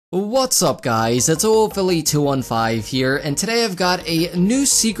What's up guys, it's Philly215 here, and today I've got a new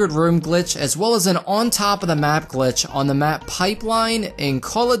secret room glitch as well as an on top of the map glitch on the map Pipeline in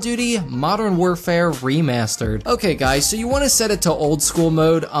Call of Duty Modern Warfare Remastered. Okay guys, so you want to set it to old school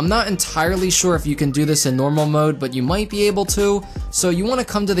mode. I'm not entirely sure if you can do this in normal mode, but you might be able to. So you want to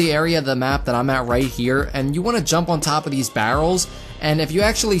come to the area of the map that I'm at right here, and you want to jump on top of these barrels, and if you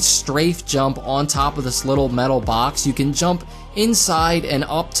actually strafe jump on top of this little metal box, you can jump inside and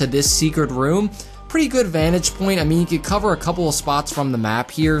up to this secret room. Pretty good vantage point. I mean, you could cover a couple of spots from the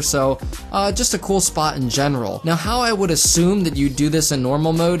map here, so just a cool spot in general. Now, how I would assume that you do this in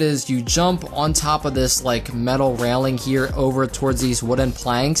normal mode is you jump on top of this like metal railing here over towards these wooden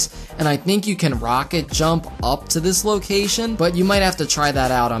planks, and I think you can rocket jump up to this location, but you might have to try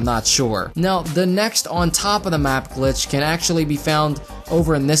that out, I'm not sure. Now, the next on top of the map glitch can actually be found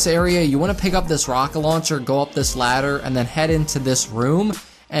over in this area. You want to pick up this rocket launcher, go up this ladder, and then head into this room.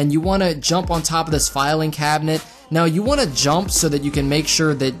 And you want to jump on top of this filing cabinet. Now you want to jump so that you can make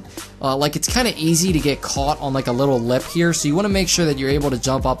sure that like it's kind of easy to get caught on like a little lip here, so you want to make sure that you're able to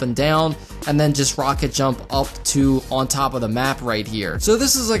jump up and down and then just rocket jump up to on top of the map right here. So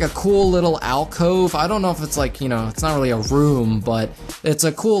this is like a cool little alcove. I don't know if it's like, you know, it's not really a room, but it's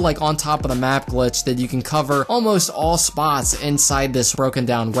a cool like on top of the map glitch that you can cover almost all spots inside this broken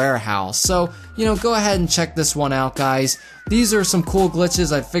down warehouse. So, you know, go ahead and check this one out, guys. These are some cool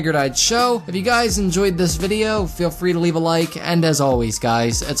glitches I figured I'd show. If you guys enjoyed this video, feel free to leave a like, and as always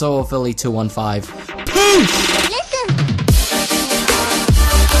guys, it's Philly215. Peace!